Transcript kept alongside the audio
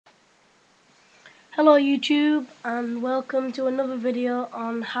Hello YouTube, and welcome to another video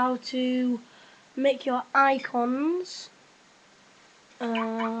on how to make your icons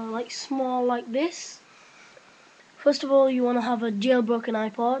like small like this. First of all, you want to have a jailbroken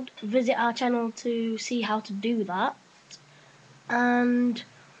iPod. Visit our channel to see how to do that. And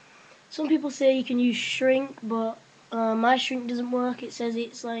some people say you can use shrink, but my shrink doesn't work. It says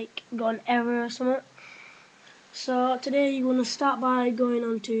it's like got an error or something. So today you want to start by going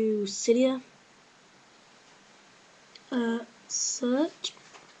on to Cydia. Search.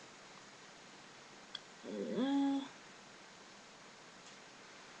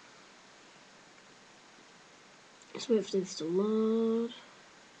 Let's wait for this to load.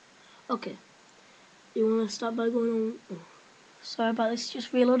 Okay, you want to start by going on. Oh, sorry about this,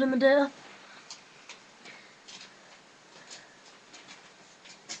 just reloading the data.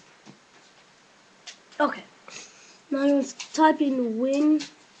 Okay, now you want to type in winter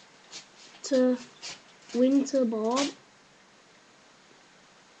board.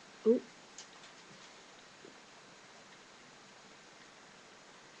 Oh.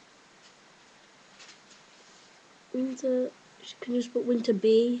 Winter, you can just put winter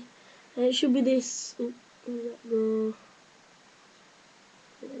B. It should be this. Oh, go.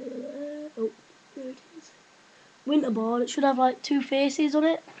 Oh, there it is. Winter board. It should have like two faces on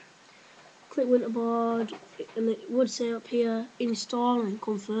it. Click winter board, and it would say up here install and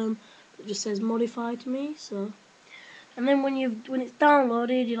confirm. It just says modify to me. So, and then when it's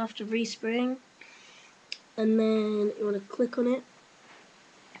downloaded, you'll have to respring, and then you want to click on it,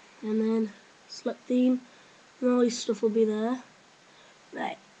 and then select theme, and all this stuff will be there.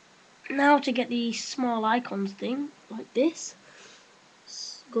 Right. Now to get the small icons thing, like this,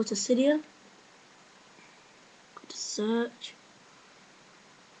 go to Cydia, go to search,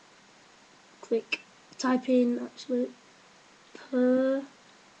 type in actually perfect,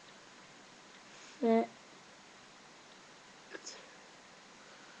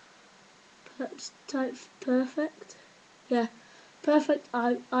 type perfect, yeah, perfect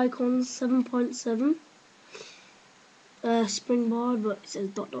icons 7.7. Springboard, but it says ...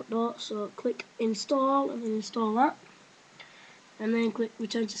 so click install and then install that, and then click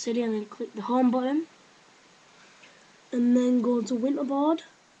return to Cydia and then click the home button, and then go to winterboard,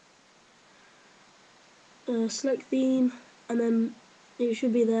 select theme, and then it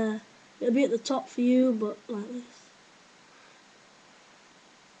should be there. It'll be at the top for you, but like this.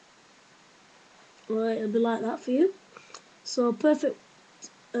 Right, it'll be like that for you. So perfect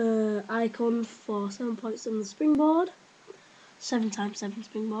icon for 7.7 springboard, 7x7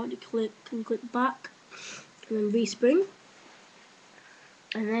 springboard. You can click back and then respring,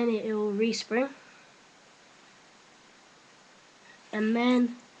 and then it will respring, and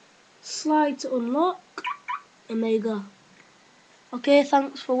then slide to unlock, and there you go. Okay,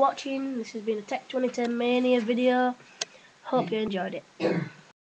 thanks for watching. This has been a Tech 2010 Mania video. Hope you enjoyed it.